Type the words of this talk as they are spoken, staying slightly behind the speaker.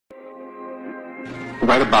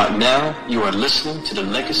Right about now, you are listening to the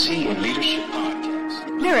Legacy and Leadership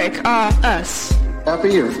Podcast. Lyric are us.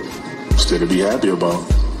 Happy or still to be happy about.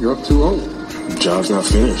 You're up too old. The job's not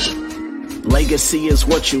finished. Legacy is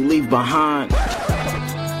what you leave behind. Uncompromised.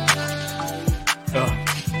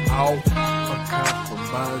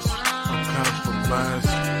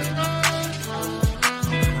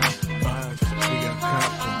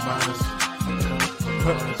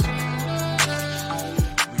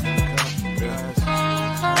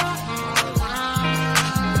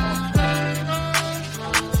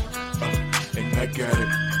 And I got it.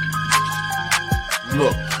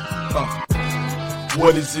 Look,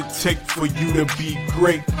 what does it take for you to be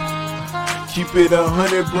great? Keep it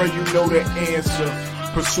 100, bro, you know the answer.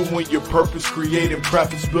 Pursuing your purpose, creating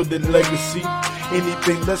profits, building legacy.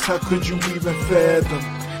 Anything less, how could you even fathom?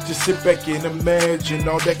 Just sit back and imagine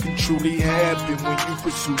all that can truly happen when you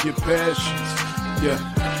pursue your passions. Yeah.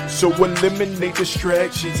 So eliminate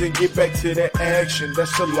distractions and get back to the action.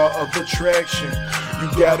 That's the law of attraction. You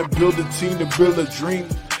gotta build a team to build a dream.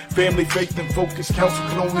 Family, faith, and focus. Council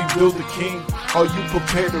can only build a king. Are you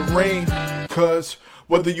prepared to reign? Cause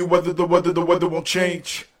whether you weather the weather won't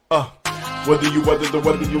change. Whether you weather the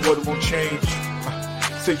weather won't change.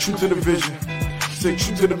 Stay true to the vision. Stay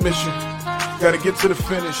true to the mission. Gotta get to the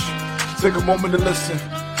finish. Take a moment to listen.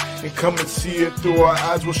 And come and see it through our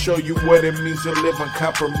eyes. We'll show you what it means to live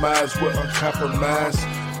uncompromised. We're uncompromised.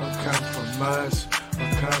 Uncompromised.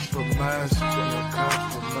 Uncompromised. We're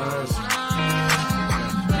uncompromised.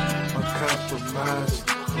 Uncompromised.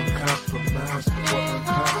 Uncompromised. We're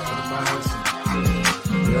uncompromised.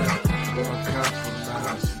 Yeah, we're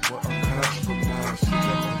uncompromised. We're uncompromised.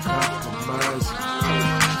 We're uncompromised.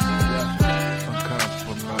 Yeah,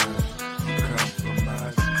 uncompromised.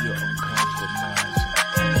 Uncompromised. You're uncompromised.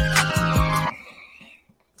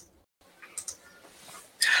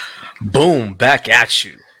 Boom, back at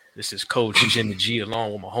you. This is Coach Jimmy G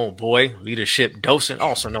along with my homeboy, leadership docent,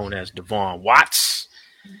 also known as Devon Watts.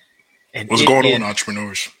 And what's going on,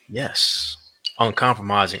 entrepreneurs? Yes,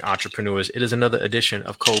 uncompromising entrepreneurs. It is another edition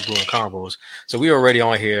of Cold Brew and Convos. So we already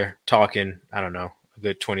on here talking, I don't know, a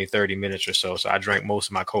good 20, 30 minutes or so. So I drank most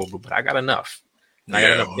of my cold brew, but I got enough. I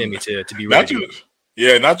got enough in me to be ready.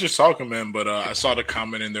 Not just talking, man, but I saw the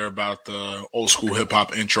comment in there about the old school hip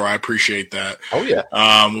hop intro. I appreciate that. Oh, yeah.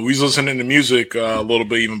 We was listening to music a little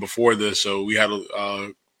bit even before this, so we had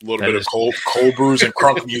a little bit of cold brews and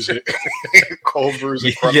crunk music. Cold brews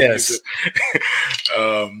and crunk music.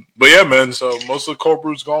 But yeah, man, so most of the cold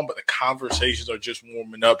brews gone, but the conversations are just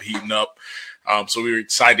warming up, heating up. So we were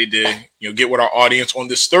excited to get with our audience on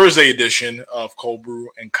this Thursday edition of Cold Brew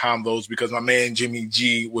and Convos, because my man Jimmy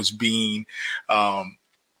G was being a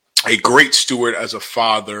great steward as a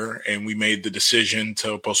father, and we made the decision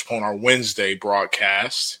to postpone our Wednesday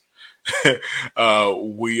broadcast.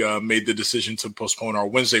 We made the decision to postpone our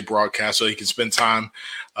Wednesday broadcast so he can spend time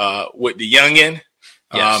with the youngin.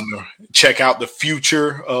 Yes. Check out the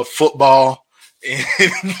future of football in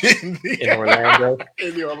Orlando,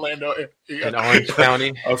 in Orange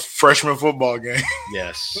County, a freshman football game.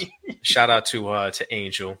 Yes. Shout out to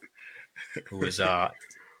Angel, who is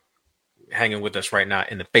hanging with us right now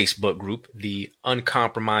in the Facebook group, the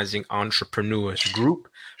Uncompromising Entrepreneurs group.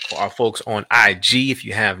 For our folks on IG, if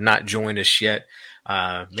you have not joined us yet,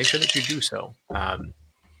 make sure that you do so.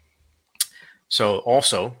 So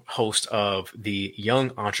also host of the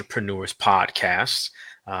Young Entrepreneurs podcast,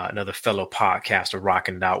 another fellow podcaster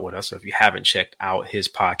rocking it out with us. So if you haven't checked out his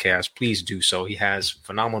podcast, please do so. He has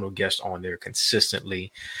phenomenal guests on there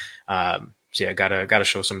consistently. So yeah, gotta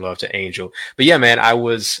show some love to Angel. But yeah, man, I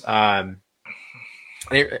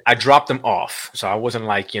dropped them off. So I wasn't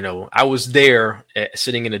like, I was there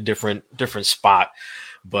sitting in a different spot,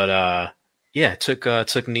 but yeah,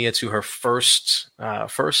 took Nia to her first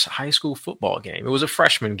high school football game. It was a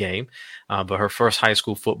freshman game, but her first high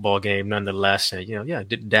school football game nonetheless. And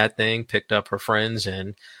did that thing, picked up her friends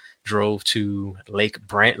and drove to Lake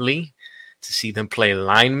Brantley to see them play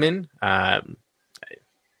linemen.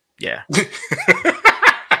 Yeah.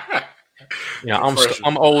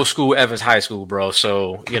 I'm old school Evans High School, bro.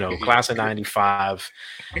 So, class of 95,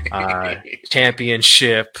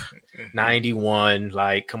 championship, 91,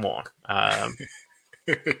 like, come on.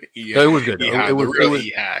 It was good. It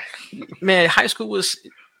was man, high school was,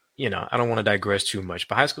 I don't want to digress too much,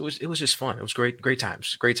 but high school it was just fun. It was great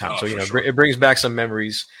times. So, sure. It brings back some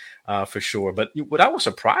memories for sure. But what I was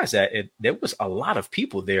surprised at, there was a lot of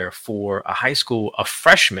people there for a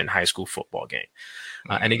freshman high school football game.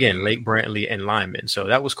 And again, Lake Brantley and Lyman. So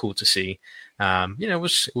that was cool to see.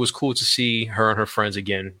 It was cool to see her and her friends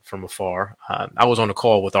again from afar. I was on a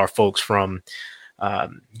call with our folks from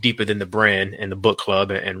deeper than the brand and the book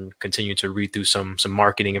club, and continue to read through some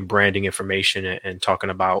marketing and branding information, and talking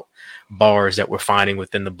about bars that we're finding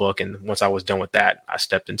within the book. And once I was done with that, I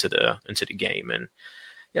stepped into the game and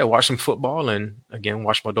watched some football, and again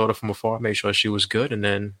watched my daughter from afar, made sure she was good, and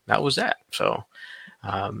then that was that. So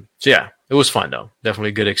yeah, it was fun though. Definitely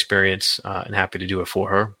a good experience, and happy to do it for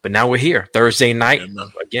her. But now we're here Thursday night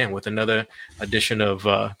again with another edition of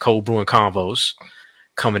Cold Brew and Convos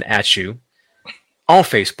coming at you on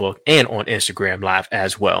Facebook and on Instagram Live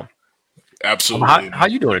as well. Absolutely. How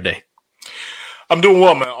you doing today? I'm doing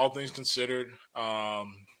well, man. All things considered.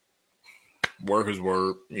 Work is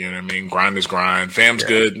work. You know what I mean? Grind is grind. Fam's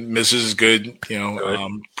good. Mrs. is good. You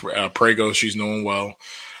know, Prego, she's doing well.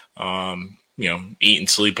 You know, eating,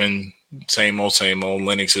 sleeping, same old.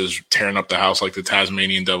 Linux is tearing up the house like the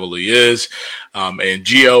Tasmanian devil he is. And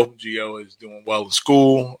Gio is doing well in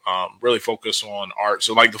school, really focused on art.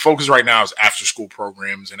 So like the focus right now is after school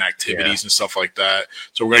programs and activities and stuff like that.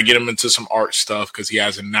 So we're going to get him into some art stuff because he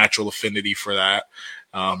has a natural affinity for that.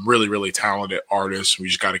 Really, really talented artist. We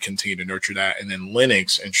just got to continue to nurture that. And then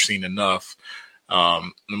Linux, interesting enough,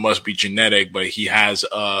 it must be genetic, but he has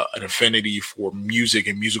an affinity for music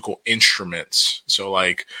and musical instruments. So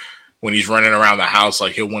like when he's running around the house,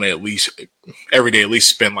 like he'll want to at least every day, at least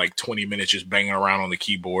spend like 20 minutes just banging around on the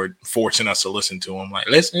keyboard, forcing us to listen to him. Like,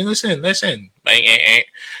 listen, bang, bang,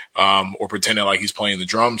 bang. Or pretending like he's playing the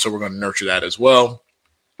drums. So we're going to nurture that as well.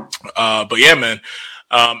 But yeah, man,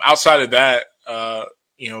 outside of that,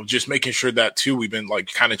 you know, just making sure that too, we've been like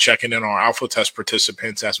kind of checking in on our alpha test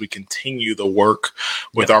participants as we continue the work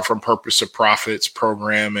with our From Purpose to Profits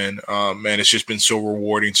program. And, man, it's just been so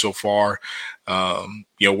rewarding so far.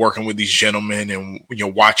 You know, working with these gentlemen and, you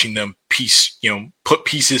know, watching them put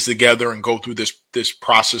pieces together and go through this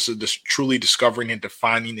process of this truly discovering and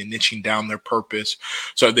defining and niching down their purpose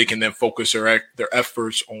so they can then focus their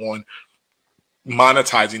efforts on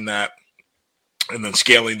monetizing that and then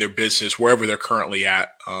scaling their business wherever they're currently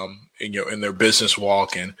at, in their business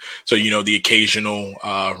walk. And so, you know, the occasional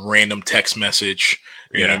random text message,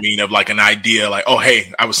 you know what I mean, of like an idea like, oh,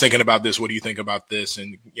 hey, I was thinking about this. What do you think about this?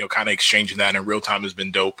 And, you know, kind of exchanging that in real time has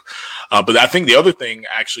been dope. But I think the other thing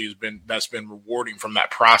actually that's been rewarding from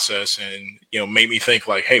that process and, you know, made me think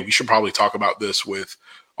like, hey, we should probably talk about this with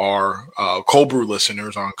our Cold Brew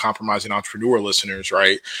listeners, on Compromising Entrepreneur listeners,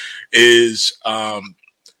 right, is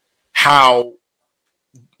how,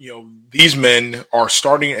 you know, these men are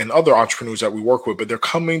starting, and other entrepreneurs that we work with, but they're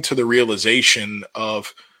coming to the realization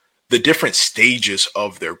of the different stages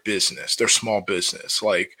of their business, their small business.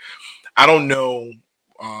 Like, I don't know,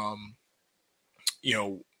 you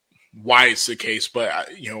know, why it's the case,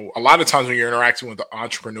 but, you know, a lot of times when you're interacting with the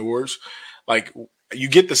entrepreneurs, like you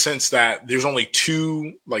get the sense that there's only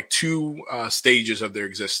two stages of their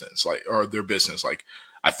existence, like, or their business. Like,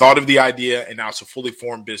 I thought of the idea and now it's a fully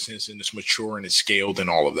formed business and it's mature and it's scaled and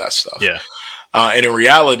all of that stuff. Yeah. And in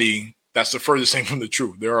reality, that's the furthest thing from the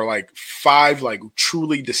truth. There are like 5 like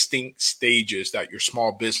truly distinct stages that your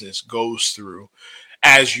small business goes through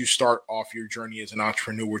as you start off your journey as an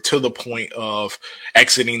entrepreneur to the point of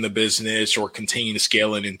exiting the business or continuing to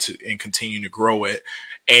scale it and continue to grow it.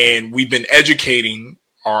 And we've been educating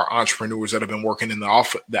our entrepreneurs that have been working in the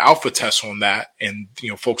alpha tests on that. And, you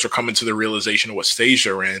know, folks are coming to the realization of what stage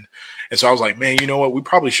they're in. And so I was like, man, you know what? We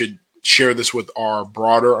probably should share this with our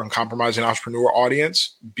broader Uncompromising Entrepreneur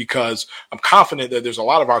audience, because I'm confident that there's a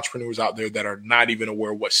lot of entrepreneurs out there that are not even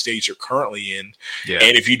aware what stage you're currently in. Yeah.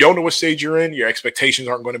 And if you don't know what stage you're in, your expectations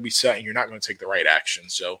aren't going to be set and you're not going to take the right action.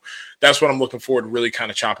 So that's what I'm looking forward to really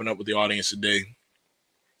kind of chopping up with the audience today.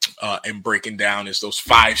 And breaking down is those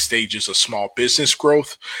 5 stages of small business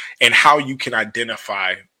growth and how you can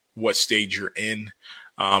identify what stage you're in.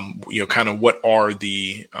 You know, kind of what are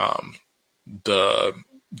the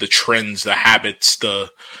trends, the habits, the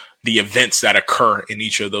events that occur in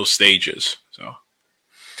each of those stages. So,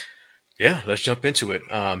 yeah, let's jump into it.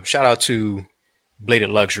 Shout out to Bladed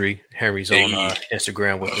Luxury. Henry's on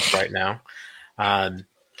Instagram with us right now.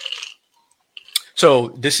 So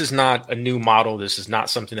this is not a new model. This is not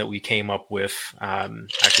something that we came up with.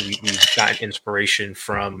 Actually, we got inspiration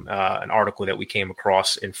from an article that we came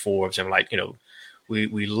across in Forbes, and like, you know,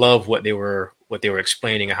 we love what they were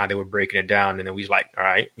explaining and how they were breaking it down. And then we was like, all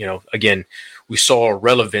right, you know, again, we saw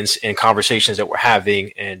relevance in conversations that we're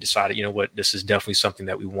having and decided, you know what, this is definitely something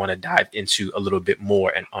that we want to dive into a little bit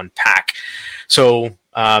more and unpack. So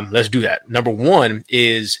let's do that. Number 1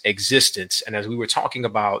 is existence. And as we were talking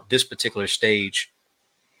about this particular stage,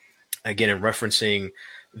 again, in referencing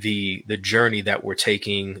the journey that we're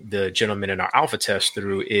taking the gentleman in our alpha test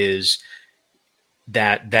through, is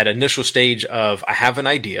that initial stage of, I have an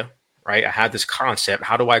idea, right? I have this concept.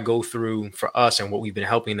 How do I go through for us, and what we've been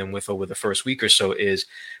helping them with over the first week or so is,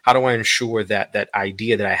 how do I ensure that that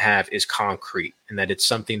idea that I have is concrete and that it's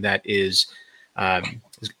something that is going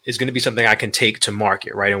to be something I can take to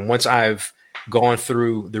market, right? And once I've gone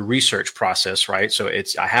through the research process, right? So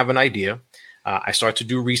I have an idea. I start to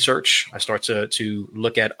do research. I start to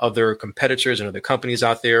look at other competitors and other companies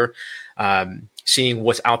out there, seeing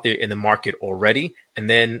what's out there in the market already. And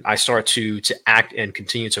then I start to act and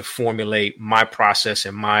continue to formulate my process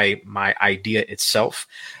and my idea itself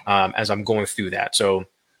as I'm going through that. So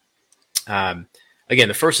again,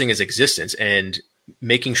 the first thing is existence and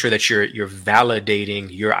making sure that you're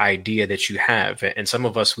validating your idea that you have. And some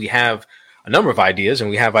of us, we have a number of ideas, and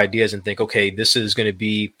we have ideas and think, okay, this is going to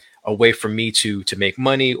be a way for me to make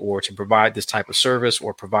money or to provide this type of service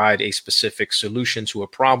or provide a specific solution to a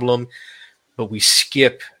problem. But we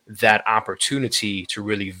skip that opportunity to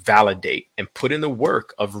really validate and put in the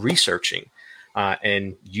work of researching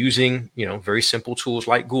and using, very simple tools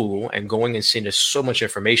like Google and going and seeing there's so much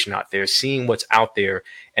information out there, seeing what's out there,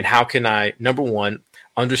 and how can I, number one,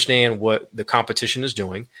 understand what the competition is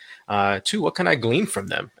doing. Two, what can I glean from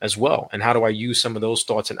them as well? And how do I use some of those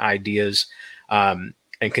thoughts and ideas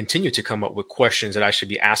and continue to come up with questions that I should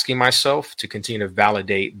be asking myself to continue to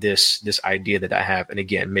validate this idea that I have. And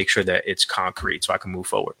again, make sure that it's concrete so I can move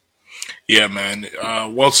forward. Yeah, man.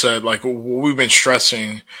 Well said. Like what we've been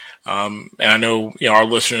stressing, and I know, our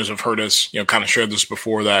listeners have heard us, kind of share this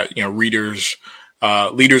before, that, leaders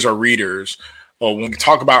are readers. Well, when we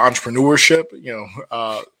talk about entrepreneurship,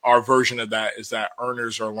 our version of that is that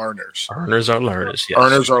earners are learners. Earners are learners. Yes.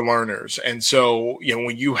 Earners are learners. And so,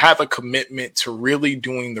 when you have a commitment to really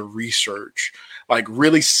doing the research, like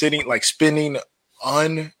really sitting, like spending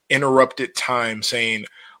uninterrupted time saying,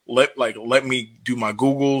 let me do my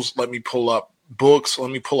Googles, let me pull up books, let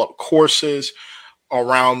me pull up courses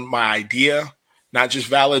around my idea. Not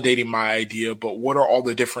just validating my idea, but what are all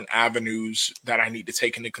the different avenues that I need to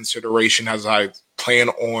take into consideration as I plan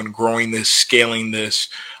on growing this, scaling this,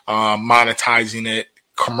 monetizing it,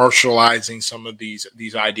 commercializing some of these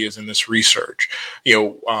ideas in this research.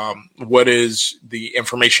 What is the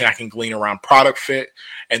information I can glean around product fit?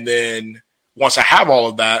 And then once I have all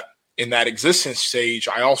of that in that existence stage,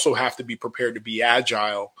 I also have to be prepared to be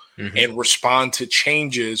agile and respond to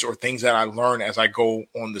changes or things that I learn as I go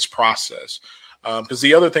on this process. Because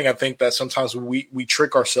the other thing I think that sometimes we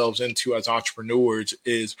trick ourselves into as entrepreneurs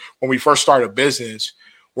is when we first start a business,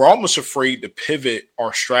 we're almost afraid to pivot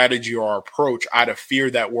our strategy or our approach out of fear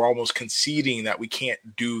that we're almost conceding that we can't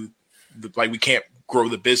we can't grow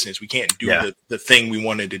the business. We can't do the thing we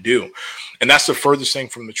wanted to do. And that's the furthest thing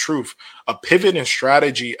from the truth. A pivot in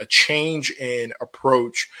strategy, a change in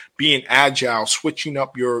approach, being agile, switching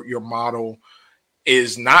up your model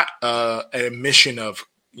is not an admission of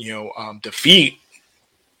defeat.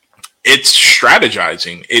 It's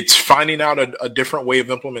strategizing. It's finding out a different way of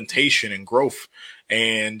implementation and growth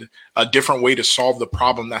and a different way to solve the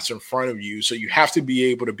problem that's in front of you. So you have to be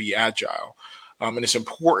able to be agile. And it's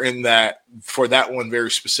important that for that one very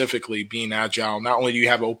specifically, being agile, not only do you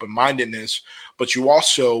have open-mindedness, but you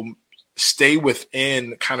also stay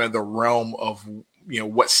within kind of the realm of,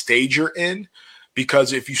 what stage you're in.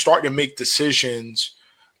 Because if you start to make decisions,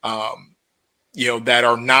 that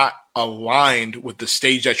are not aligned with the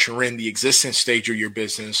stage that you're in, the existence stage of your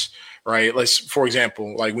business, right? For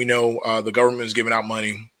example, like we know the government is giving out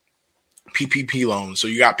money, PPP loans. So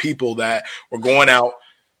you got people that were going out,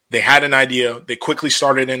 they had an idea, they quickly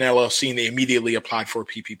started an LLC, and they immediately applied for a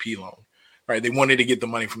PPP loan, right? They wanted to get the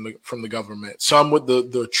money from the government. Some with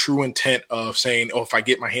the true intent of saying, if I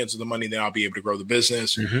get my hands on the money, then I'll be able to grow the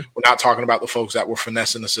business. We're not talking about the folks that were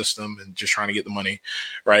finessing the system and just trying to get the money,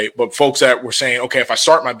 right? But folks that were saying, okay, if I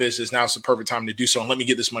start my business, now's the perfect time to do so, and let me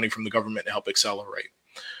get this money from the government to help accelerate.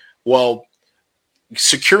 Well,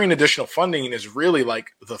 securing additional funding is really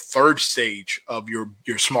like the third stage of your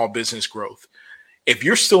small business growth. If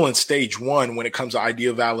you're still in stage one, when it comes to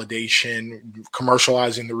idea validation,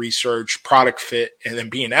 commercializing the research, product fit, and then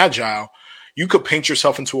being agile, you could paint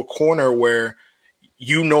yourself into a corner where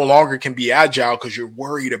you no longer can be agile because you're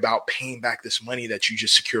worried about paying back this money that you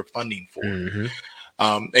just secured funding for.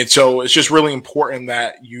 And so it's just really important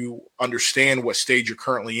that you understand what stage you're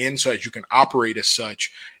currently in so that you can operate as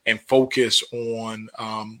such and focus on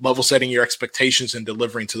level setting your expectations and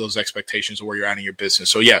delivering to those expectations of where you're at in your business.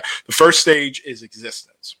 So yeah, the first stage is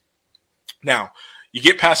existence. Now, you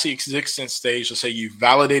get past the existence stage. Let's say you've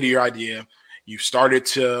validated your idea. You've started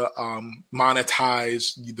to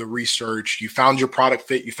monetize the research. You found your product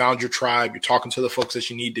fit. You found your tribe. You're talking to the folks that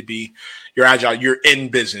you need to be. You're agile. You're in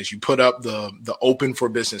business. You put up the open for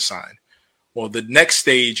business sign. Well, the next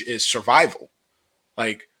stage is survival.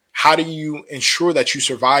 Like, how do you ensure that you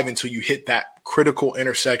survive until you hit that critical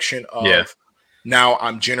intersection of now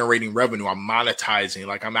I'm generating revenue, I'm monetizing,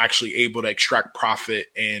 like I'm actually able to extract profit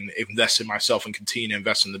and invest in myself and continue to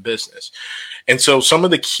invest in the business. And so some of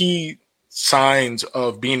the key signs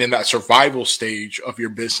of being in that survival stage of your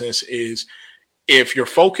business is if your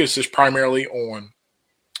focus is primarily on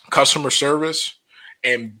customer service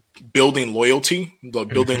and building loyalty,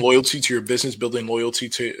 building loyalty to your business, building loyalty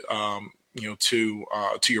to to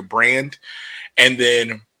your brand, and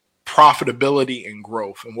then profitability and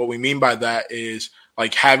growth. And what we mean by that is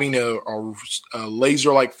like having a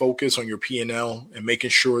laser-like focus on your P&L and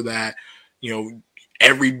making sure that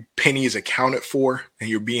every penny is accounted for and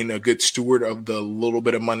you're being a good steward of the little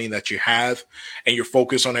bit of money that you have, and you're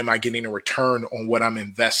focused on, am I getting a return on what I'm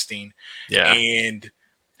investing? And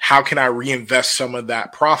how can I reinvest some of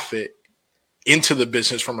that profit into the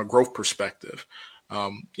business from a growth perspective?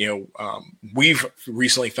 We've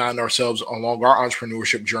recently found ourselves along our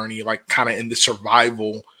entrepreneurship journey, like kind of in the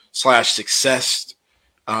survival / success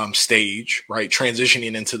stage, right?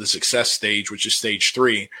 Transitioning into the success stage, which is stage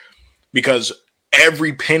 3, because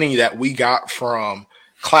every penny that we got from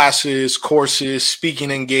classes, courses,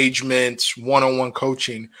 speaking engagements, one-on-one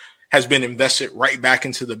coaching has been invested right back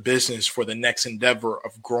into the business for the next endeavor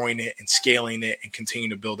of growing it and scaling it and continuing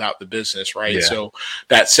to build out the business, right? Yeah. So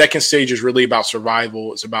that second stage is really about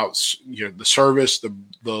survival. It's about the service, the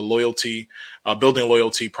loyalty, building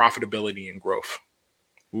loyalty, profitability, and growth.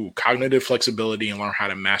 Cognitive flexibility, and learn how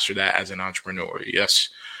to master that as an entrepreneur. Yes,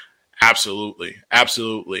 absolutely.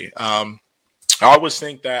 Absolutely. I always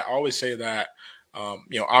say that,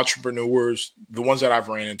 entrepreneurs, the ones that I've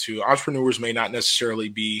ran into, entrepreneurs may not necessarily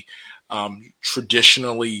be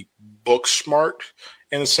traditionally book smart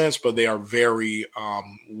in a sense, but they are very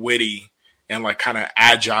witty and like kind of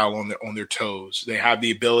agile on their toes. They have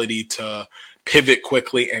the ability to pivot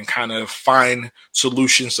quickly and kind of find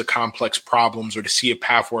solutions to complex problems, or to see a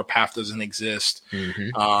path where a path doesn't exist.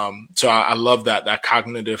 So I love that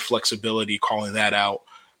cognitive flexibility, calling that out.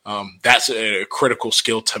 That's a critical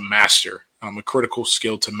skill to master. A critical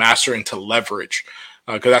skill to master and to leverage,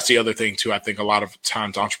 because that's the other thing too. I think a lot of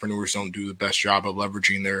times entrepreneurs don't do the best job of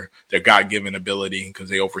leveraging their God-given ability because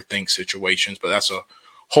they overthink situations. But that's a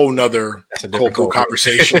whole nother cold brew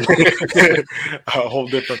conversation. A whole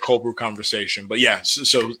different cold brew conversation. But yeah,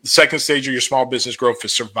 so the second stage of your small business growth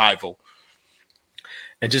is survival.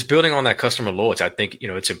 And just building on that customer loyalty, I think,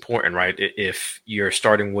 it's important, right? If you're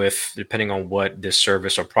starting with, depending on what this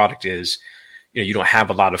service or product is, you don't have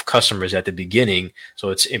a lot of customers at the beginning. So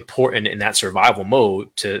it's important in that survival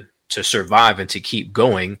mode to survive and to keep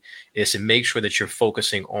going, is to make sure that you're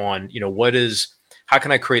focusing on, how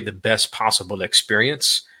can I create the best possible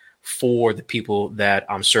experience for the people that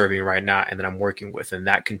I'm serving right now and that I'm working with? And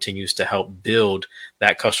that continues to help build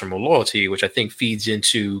that customer loyalty, which I think feeds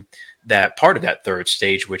into that part of that third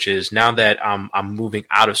stage, which is now that I'm moving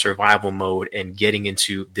out of survival mode and getting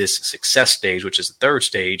into this success stage, which is the third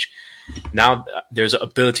stage. Now there's an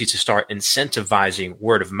ability to start incentivizing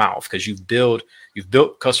word of mouth, because you've built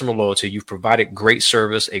customer loyalty, you've provided great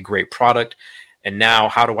service, a great product. And now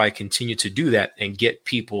how do I continue to do that and get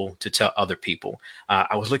people to tell other people?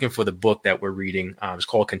 I was looking for the book that we're reading. It's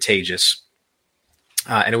called Contagious.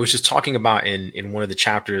 And it was just talking about in one of the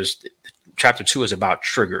chapters, chapter 2 is about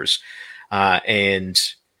triggers. And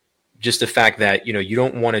just the fact that, you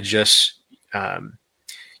don't want to just,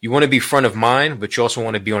 you want to be front of mind, but you also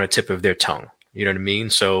want to be on the tip of their tongue. You know what I mean?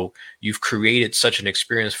 So you've created such an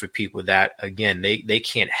experience for people that, again, they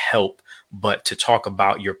can't help but to talk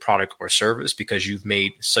about your product or service because you've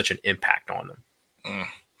made such an impact on them.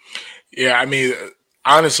 Yeah, I mean,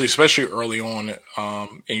 honestly, especially early on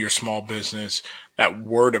in your small business, that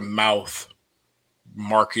word of mouth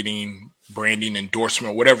marketing, branding,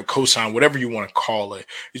 endorsement, whatever, cosign, whatever you want to call it,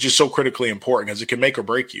 is just so critically important because it can make or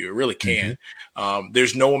break you. It really can.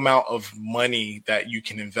 There's no amount of money that you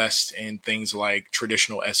can invest in things like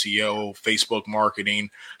traditional SEO, Facebook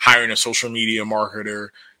marketing, hiring a social media marketer,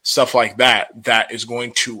 stuff like that is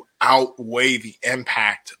going to outweigh the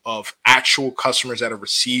impact of actual customers that have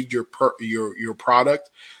received your product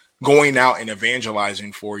going out and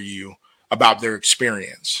evangelizing for you about their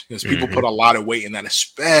experience, because people put a lot of weight in that,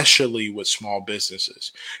 especially with small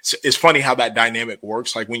businesses. It's funny how that dynamic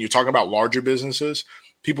works. Like when you're talking about larger businesses,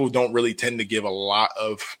 people don't really tend to give a lot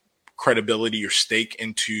of credibility or stake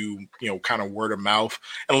into, kind of word of mouth,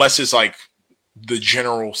 unless it's like the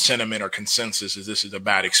general sentiment or consensus is this is a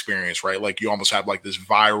bad experience, right? Like you almost have like this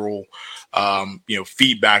viral,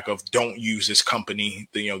 feedback of don't use this company,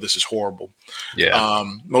 this is horrible. Yeah.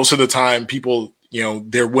 Most of the time people,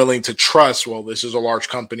 they're willing to trust, well, this is a large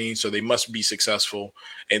company, so they must be successful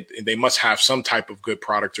and they must have some type of good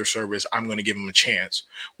product or service. I'm going to give them a chance.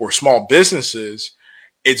 Where small businesses,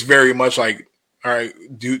 it's very much like, all right,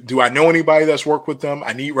 do I know anybody that's worked with them?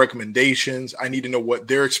 I need recommendations. I need to know what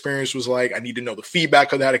their experience was like. I need to know the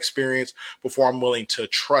feedback of that experience before I'm willing to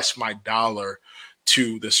trust my dollar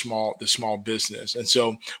to the small business. And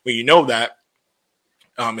so when you know that,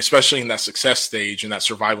 especially in that success stage, in that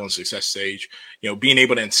survival and success stage, being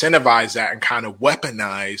able to incentivize that and kind of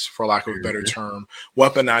weaponize, for lack of a better term,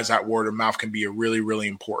 weaponize that word of mouth can be a really, really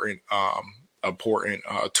important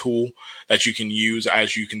tool that you can use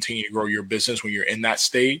as you continue to grow your business when you're in that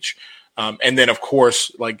stage. And then, of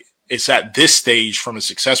course, like it's at this stage from a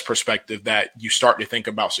success perspective that you start to think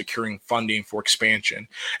about securing funding for expansion.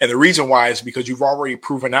 And the reason why is because you've already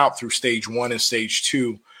proven out through stage 1 and stage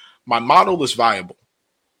 2, my model is viable.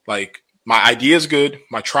 Like my idea is good.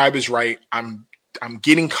 My tribe is right. I'm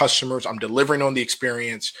getting customers. I'm delivering on the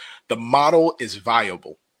experience. The model is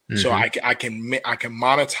viable. Mm-hmm. So I can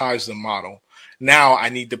monetize the model. Now I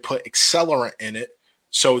need to put accelerant in it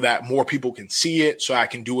so that more people can see it, so I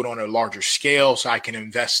can do it on a larger scale, so I can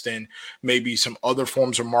invest in maybe some other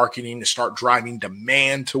forms of marketing to start driving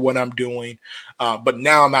demand to what I'm doing. But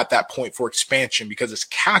now I'm at that point for expansion because it's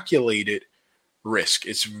calculated risk.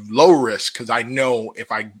 It's low risk because I know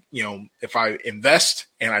if I invest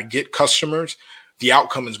and I get customers, the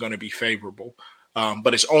outcome is going to be favorable.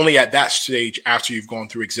 But it's only at that stage after you've gone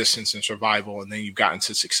through existence and survival, and then you've gotten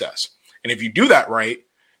to success. And if you do that right,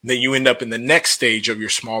 then you end up in the next stage of your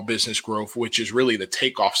small business growth, which is really the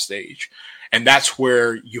takeoff stage. And that's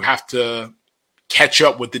where you have to catch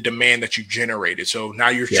up with the demand that you generated. So now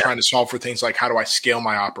you're trying to solve for things like, how do I scale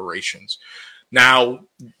my operations? Now,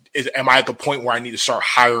 am I at the point where I need to start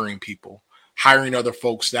hiring people, hiring other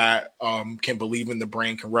folks that can believe in the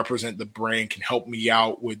brand, can represent the brand, can help me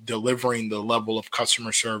out with delivering the level of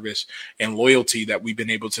customer service and loyalty that we've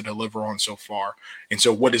been able to deliver on so far? And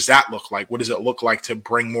so what does that look like? What does it look like to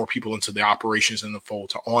bring more people into the operations in the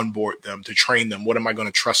fold, to onboard them, to train them? What am I going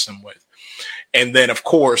to trust them with? And then, of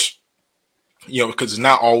course, because it's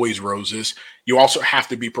not always roses, you also have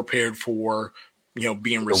to be prepared for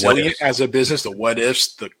being resilient as a business, the what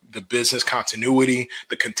ifs, the business continuity,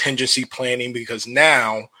 the contingency planning, because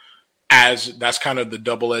now as that's kind of the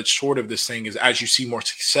double-edged sword of this thing is as you see more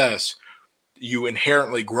success, you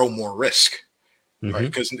inherently grow more risk,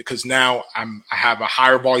 right? Because now I have a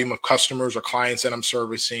higher volume of customers or clients that I'm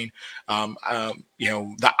servicing.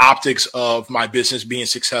 The optics of my business being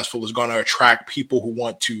successful is going to attract people who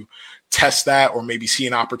want to test that or maybe see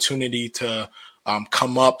an opportunity to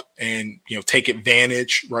come up and, take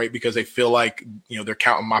advantage, right? Because they feel like, they're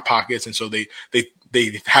counting my pockets. And so they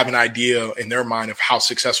have an idea in their mind of how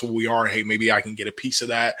successful we are. Hey, maybe I can get a piece of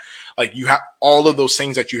that. Like you have all of those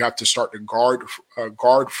things that you have to start to guard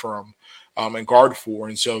from and guard for.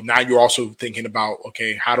 And so now you're also thinking about,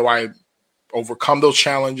 okay, how do I overcome those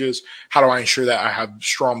challenges? How do I ensure that I have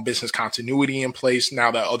strong business continuity in place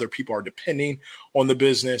now that other people are depending on the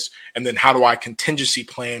business? And then how do I contingency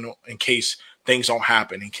plan in case things don't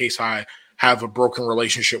happen, in case I have a broken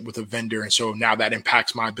relationship with a vendor. And so now that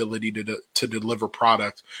impacts my ability to deliver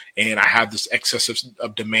product and I have this excess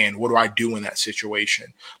of demand. What do I do in that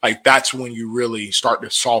situation? Like that's when you really start to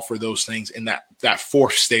solve for those things in that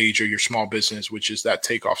fourth stage of your small business, which is that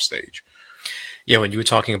takeoff stage. Yeah, when you were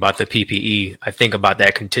talking about the PPE, I think about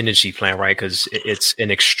that contingency plan, right? Because it's an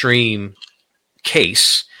extreme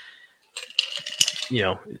case.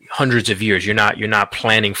 Hundreds of years, you're not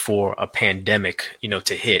planning for a pandemic,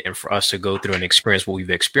 to hit and for us to go through and experience what we've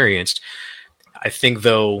experienced. I think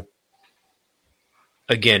though,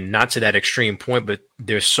 again, not to that extreme point, but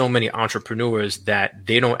there's so many entrepreneurs that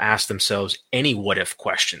they don't ask themselves any what if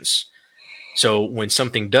questions. So when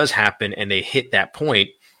something does happen and they hit that point,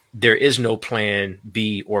 there is no plan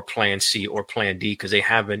B or plan C or plan D because they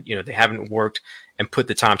haven't worked and put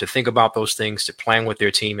the time to think about those things, to plan with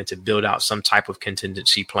their team and to build out some type of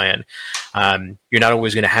contingency plan. You're not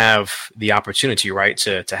always going to have the opportunity, right,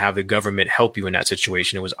 to have the government help you in that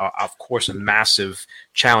situation. It was, of course, a massive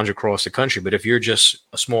challenge across the country. But if you're just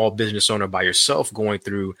a small business owner by yourself going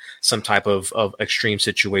through some type of extreme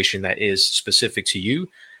situation that is specific to you,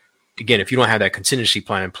 again, if you don't have that contingency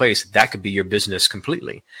plan in place, that could be your business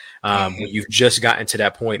completely. When you've just gotten to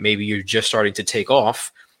that point, maybe you're just starting to take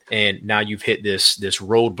off, and now you've hit this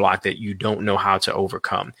roadblock that you don't know how to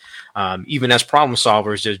overcome. Even as problem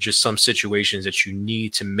solvers, there's just some situations that you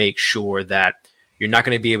need to make sure that You're not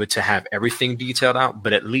going to be able to have everything detailed out,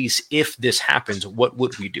 but at least if this happens, what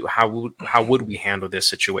would we do? How would we handle this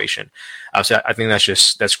situation? So I think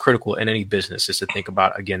that's critical in any business, is to think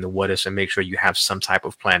about, again, the what ifs and make sure you have some type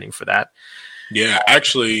of planning for that. Yeah,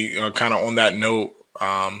 actually, kind of on that note,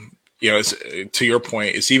 it's, to your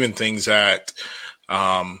point, it's even things that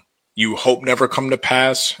you hope never come to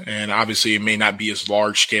pass. And obviously it may not be as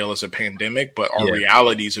large scale as a pandemic, but our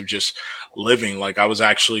realities of just living. Like, I was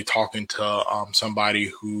actually talking to somebody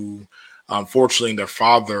who, unfortunately, their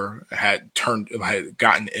father had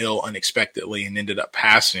gotten ill unexpectedly and ended up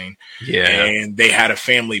passing. Yeah. And they had a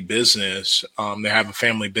family business. They have a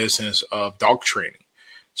family business of dog training.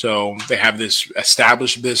 So they have this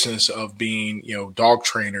established business of being, dog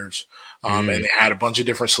trainers. And they had a bunch of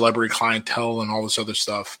different celebrity clientele and all this other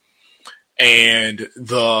stuff. And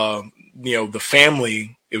the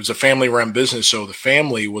family, it was a family run business. So the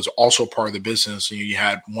family was also part of the business. You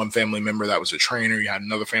had one family member that was a trainer. You had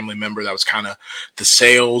another family member that was kind of the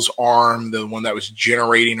sales arm, the one that was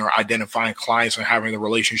generating or identifying clients and having the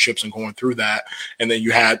relationships and going through that. And then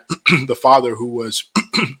you had the father who was,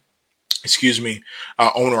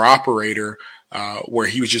 owner operator, where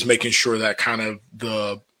he was just making sure that kind of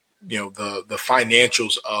the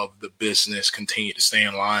financials of the business continue to stay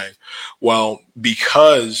in line. Well,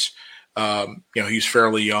 because, he's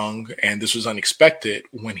fairly young and this was unexpected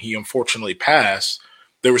when he unfortunately passed,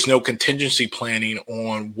 there was no contingency planning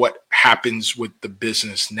on what happens with the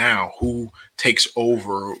business now, who takes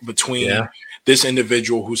over between this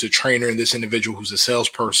individual who's a trainer and this individual who's a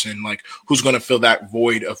salesperson, like who's going to fill that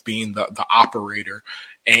void of being the operator.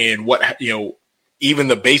 And what, even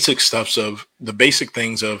the basic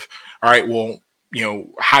things of, all right, well,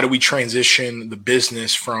 how do we transition the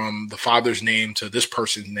business from the father's name to this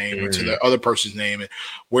person's name or to the other person's name? And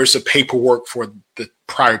where's the paperwork for the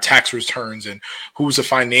prior tax returns? And who's the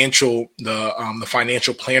financial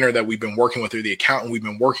planner that we've been working with, or the accountant we've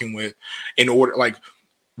been working with, in order, like,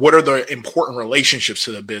 what are the important relationships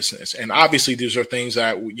to the business? And obviously these are things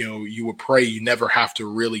that, you would pray you never have to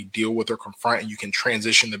really deal with or confront, and you can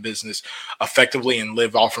transition the business effectively and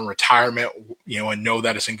live off in retirement, and know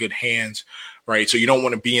that it's in good hands, right? So you don't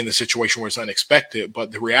want to be in the situation where it's unexpected,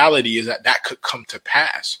 but the reality is that could come to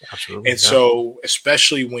pass. Absolutely. And so,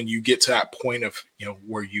 especially when you get to that point of,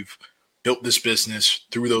 where you've built this business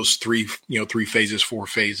through those three phases, 4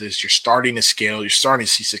 phases, you're starting to scale, you're starting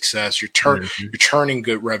to see success, you're turning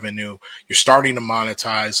good revenue, you're starting to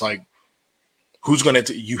monetize, like,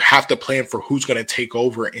 you have to plan for who's going to take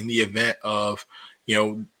over in the event of,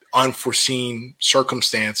 unforeseen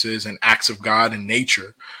circumstances and acts of God and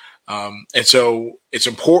nature. And so it's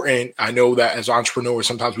important. I know that as entrepreneurs,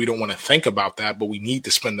 sometimes we don't want to think about that, but we need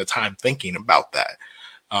to spend the time thinking about that.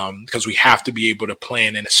 Because we have to be able to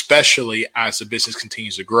plan, and especially as the business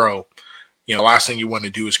continues to grow, the last thing you want to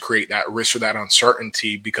do is create that risk or that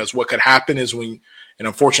uncertainty, because what could happen is and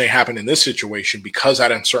unfortunately happened in this situation, because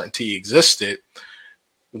that uncertainty existed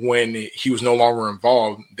when he was no longer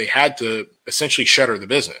involved, they had to essentially shutter the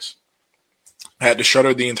business. They had to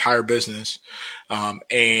shutter the entire business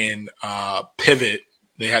and pivot.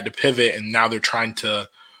 They had to pivot, and now they're trying to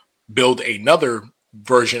build another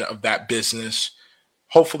version of that business,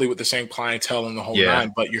 hopefully with the same clientele and the whole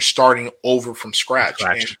nine, but you're starting over from scratch.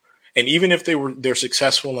 And even if they're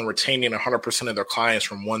successful in retaining 100% of their clients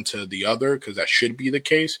from one to the other, because that should be the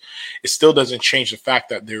case, it still doesn't change the fact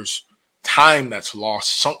that there's time that's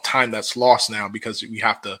lost, some time that's lost now, because we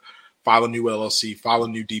have to file a new LLC, file a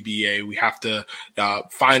new DBA. We have to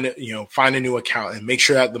find a new account and make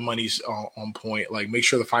sure that the money's on point. Like, make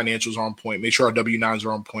sure the financials are on point. Make sure our W-9s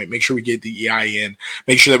are on point. Make sure we get the EIN.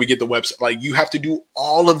 Make sure that we get the website. Like, you have to do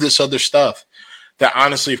all of this other stuff that,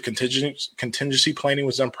 honestly, if contingency planning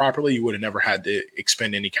was done properly, you would have never had to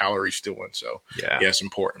expend any calories doing. So, it's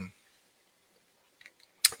important.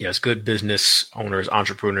 Yes, good business owners,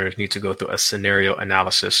 entrepreneurs need to go through a scenario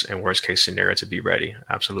analysis and worst case scenario to be ready.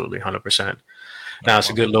 Absolutely, 100%. Now, it's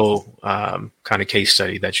a good little kind of case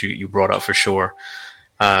study that you brought up for sure.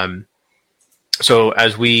 So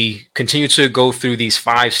as we continue to go through these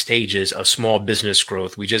 5 stages of small business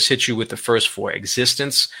growth, we just hit you with the first 4: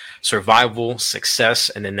 existence, survival, success,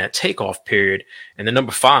 and then that takeoff period. And then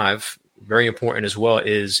number 5, very important as well,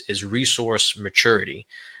 is resource maturity.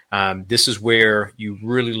 This is where you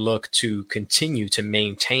really look to continue to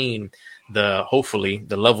maintain hopefully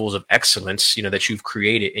the levels of excellence, that you've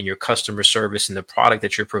created in your customer service and the product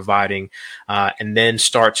that you're providing, and then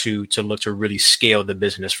start to look to really scale the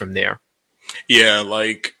business from there. Yeah,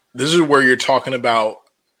 like, this is where you're talking about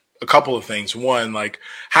a couple of things. One, like,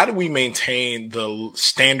 how do we maintain the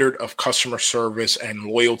standard of customer service and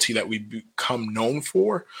loyalty that we become known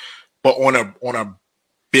for? but on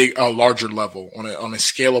a larger level, on a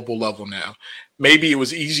scalable level now. Maybe it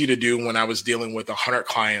was easy to do when I was dealing with 100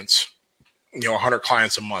 clients, 100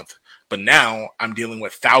 clients a month. But now I'm dealing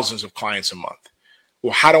with thousands of clients a month.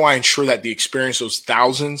 Well, how do I ensure that the experience those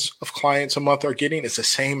thousands of clients a month are getting is the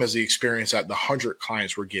same as the experience that the 100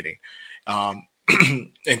 clients were getting,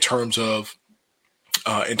 in terms of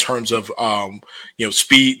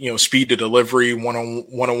speed to delivery,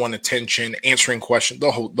 one-on-one attention, answering questions,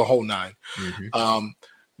 the whole nine. Mm-hmm.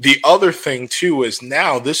 The other thing too is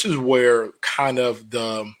now this is where kind of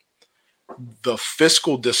the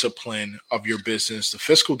fiscal discipline of your business,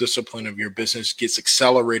 gets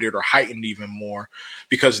accelerated or heightened even more,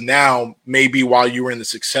 because now maybe while you were in the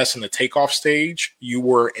success and the takeoff stage, you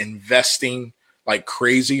were investing like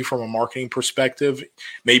crazy from a marketing perspective,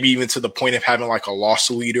 maybe even to the point of having like a loss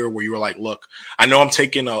leader where you were like, look, I know I'm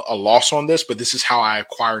taking a loss on this, but this is how I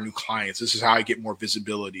acquire new clients. This is how I get more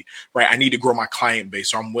visibility, right? I need to grow my client base,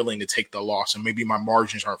 so I'm willing to take the loss, and maybe my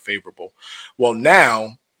margins aren't favorable. Well,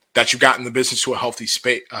 now that you've gotten the business to a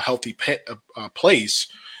healthy place,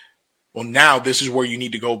 well, now this is where you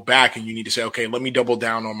need to go back and you need to say, okay, let me double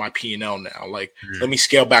down on my P&L now. Like, let me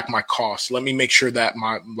scale back my costs. Let me make sure that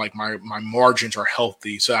my margins are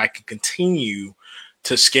healthy so I can continue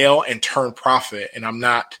to scale and turn profit. And I'm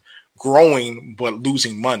not growing, but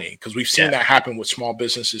losing money. Because we've seen that happen with small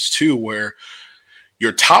businesses too, where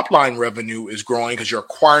your top line revenue is growing because you're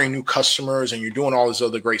acquiring new customers and you're doing all this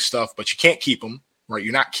other great stuff, but you can't keep them, right?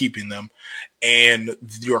 You're not keeping them. And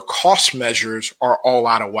your cost measures are all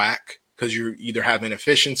out of whack, because you're either having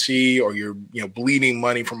inefficiency or you're bleeding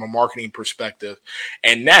money from a marketing perspective.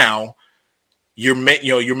 And now you're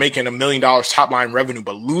making $1 million top line revenue,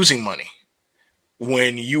 but losing money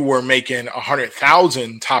when you were making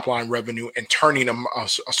 100,000 top line revenue and turning a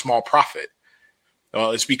small profit.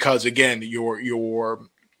 It's because, again, your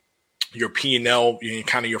P&L,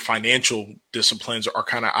 kind of your financial disciplines are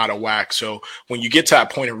kind of out of whack. So when you get to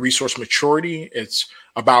that point of resource maturity, it's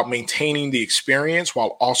about maintaining the experience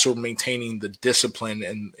while also maintaining the discipline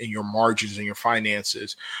in your margins and your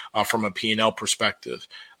finances from a P&L perspective,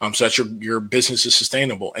 so that your business is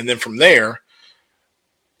sustainable. And then from there,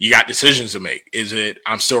 you got decisions to make. Is it,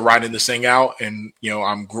 I'm still riding this thing out and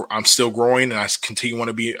I'm still growing and I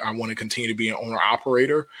want to continue to be an owner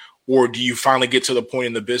operator? Or do you finally get to the point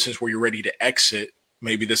in the business where you're ready to exit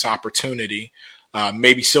maybe this opportunity,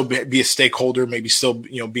 maybe still be a stakeholder, maybe still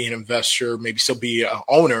be an investor, maybe still be an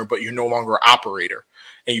owner, but you're no longer an operator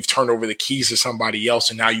and you've turned over the keys to somebody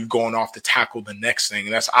else, and now you're going off to tackle the next thing.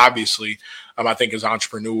 And that's obviously, I think as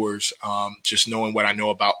entrepreneurs, just knowing what I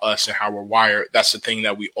know about us and how we're wired, that's the thing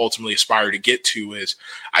that we ultimately aspire to get to is,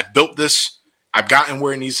 I've built this, I've gotten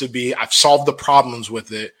where it needs to be, I've solved the problems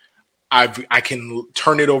with it. I can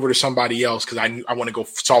turn it over to somebody else because I want to go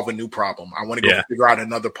solve a new problem. I want to go figure out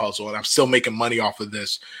another puzzle, and I'm still making money off of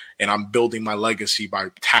this, and I'm building my legacy by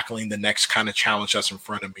tackling the next kind of challenge that's in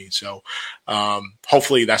front of me. So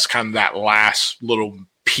hopefully that's kind of that last little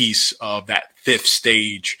piece of that fifth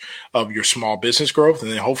stage of your small business growth.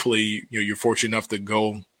 And then hopefully you're fortunate enough to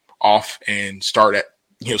go off and start at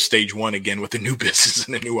stage one again with a new business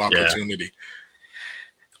and a new opportunity.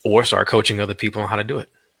 Or start coaching other people on how to do it.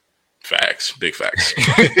 Facts, big facts.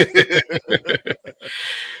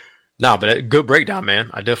 No, but a good breakdown, man.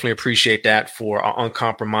 I definitely appreciate that for our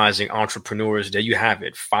uncompromising entrepreneurs. There you have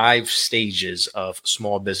it. 5 stages of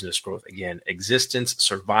small business growth. Again, existence,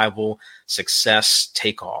 survival, success,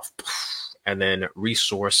 takeoff, and then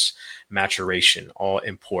resource maturation, all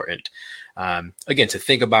important. Again, to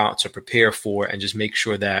think about, to prepare for, and just make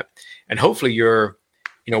sure that, and hopefully you're,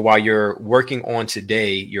 while you're working on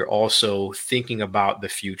today, you're also thinking about the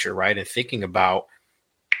future, right? And thinking about,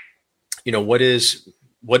 what is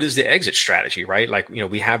the exit strategy, right? Like,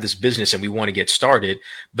 we have this business and we want to get started,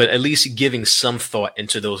 but at least giving some thought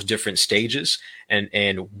into those different stages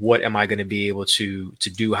and what am I going to be able to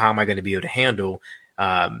do? How am I going to be able to handle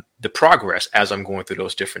the progress as I'm going through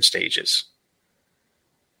those different stages?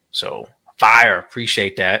 So fire,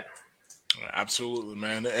 appreciate that. Absolutely,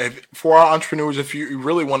 man. For our entrepreneurs, if you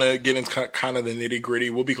really want to get into kind of the nitty gritty,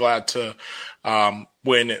 we'll be glad to,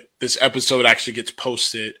 when this episode actually gets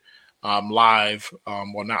posted live,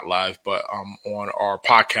 well, not live, but on our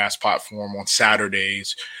podcast platform on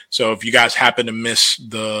Saturdays. So if you guys happen to miss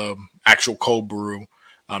the actual cold brew,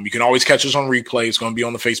 you can always catch us on replay. It's going to be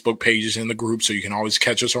on the Facebook pages in the group, so you can always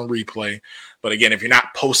catch us on replay. But again, if you're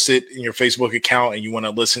not posted in your Facebook account and you want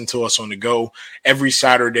to listen to us on the go, every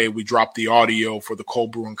Saturday we drop the audio for the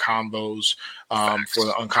cold brew and Convos for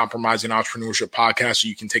the Uncompromising Entrepreneurship Podcast. So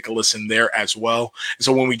you can take a listen there as well. And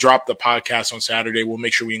so when we drop the podcast on Saturday, we'll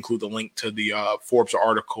make sure we include the link to the Forbes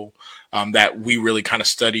article that we really kind of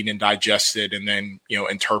studied and digested and then,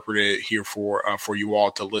 interpreted here for you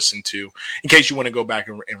all to listen to in case you want to go back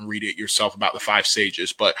and read it yourself about the 5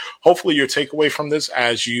 stages. But hopefully your takeaway from this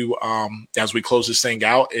as we close this thing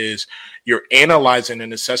out is you're analyzing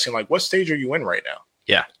and assessing like what stage are you in right now?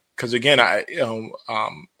 Yeah. Because again,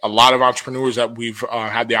 a lot of entrepreneurs that we've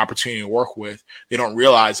had the opportunity to work with, they don't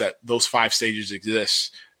realize that those 5 stages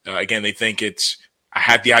exist. Again, they think I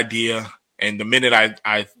had the idea, and the minute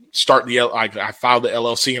I start I file the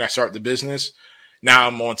LLC and I start the business. Now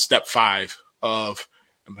I'm on step 5 of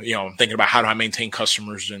I'm thinking about how do I maintain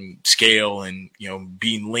customers and scale and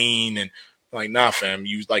being lean and like nah, fam,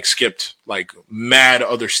 you like skipped like mad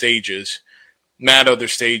other stages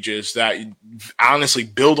that honestly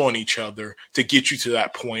build on each other to get you to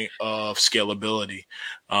that point of scalability.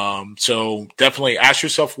 So definitely ask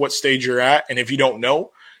yourself what stage you're at. And if you don't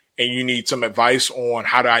know and you need some advice on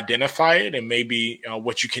how to identify it and maybe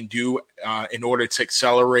what you can do in order to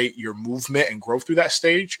accelerate your movement and growth through that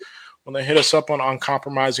stage, well, then hit us up on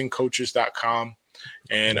uncompromisingcoaches.com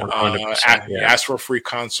and ask for a free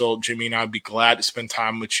consult. Jimmy and I would be glad to spend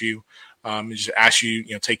time with you. Just ask you,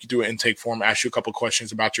 take you through an intake form, ask you a couple of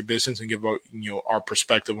questions about your business and give our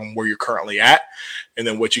perspective on where you're currently at and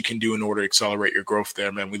then what you can do in order to accelerate your growth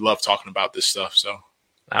there, man. We love talking about this stuff. So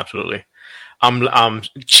absolutely. I'm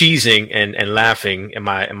cheesing and laughing in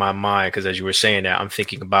my mind because as you were saying that, I'm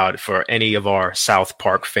thinking about for any of our South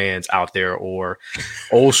Park fans out there or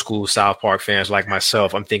old school South Park fans like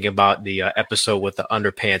myself, I'm thinking about the episode with the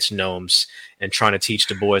underpants gnomes and trying to teach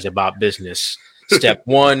the boys about business. Step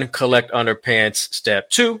 1, collect underpants. Step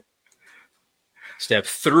 2, step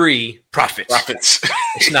 3, profits.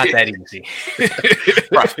 It's not that easy.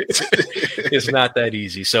 Profits. It's not that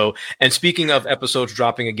easy. So, and speaking of episodes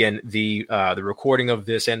dropping again, the recording of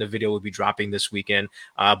this and the video will be dropping this weekend.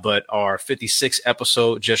 But our 56th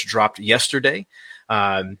episode just dropped yesterday.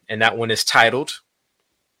 And that one is titled,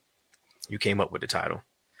 you came up with the title.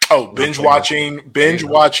 Oh, binge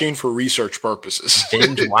watching for research purposes.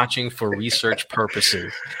 Binge watching for research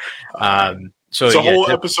purposes. So it's a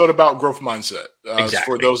whole episode about growth mindset. Exactly.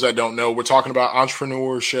 For those that don't know, we're talking about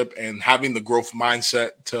entrepreneurship and having the growth mindset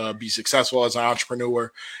to be successful as an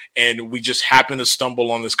entrepreneur. And we just happen to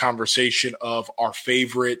stumble on this conversation of our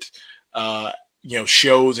favorite,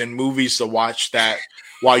 shows and movies to watch that,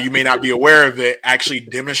 while you may not be aware of it, actually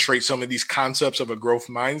demonstrate some of these concepts of a growth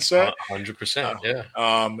mindset. 100%. Yeah.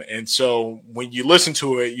 And so when you listen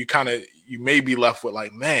to it, you may be left with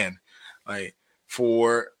like, man, like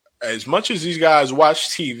for as much as these guys watch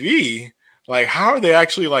TV, like how are they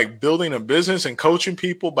actually like building a business and coaching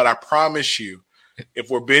people? But I promise you,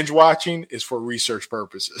 if we're binge watching, it's for research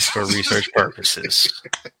purposes. For research purposes.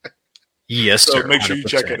 Yes, so sir. Make sure you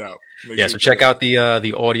check it out. So check out the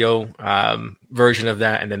audio version of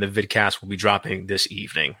that, and then the vidcast will be dropping this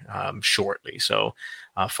evening shortly. So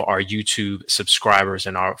for our YouTube subscribers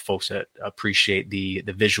and our folks that appreciate the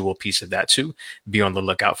visual piece of that too, be on the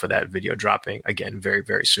lookout for that video dropping again very,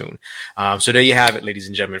 very soon. So there you have it, ladies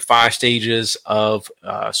and gentlemen. 5 stages of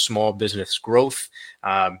small business growth.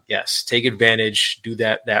 Yes, take advantage, do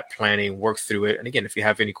that planning, work through it. And again, if you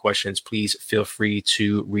have any questions, please feel free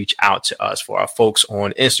to reach out to us. For our folks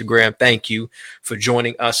on Instagram, thank you for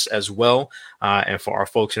joining us as well. And for our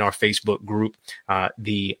folks in our Facebook group,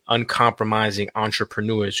 the Uncompromising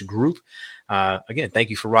Entrepreneurs group, again, thank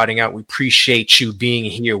you for riding out. We appreciate you being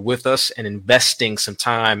here with us and investing some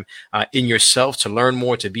time in yourself to learn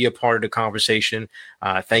more, to be a part of the conversation.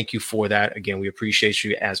 Thank you for that. Again, we appreciate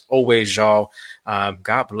you as always, y'all.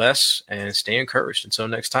 God bless and stay encouraged. Until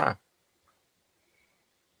next time.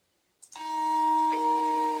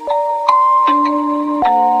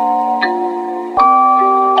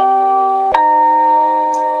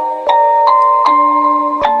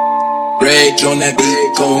 Rage on that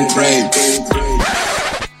beat, going crazy.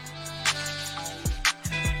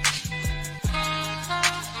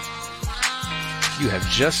 You have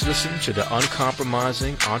just listened to the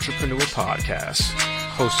Uncompromising Entrepreneur Podcast,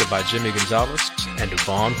 hosted by Jimmy Gonzalez and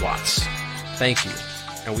Devon Watts. Thank you,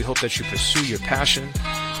 and we hope that you pursue your passion,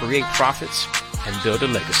 create profits, and build a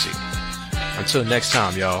legacy. Until next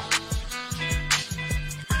time, y'all.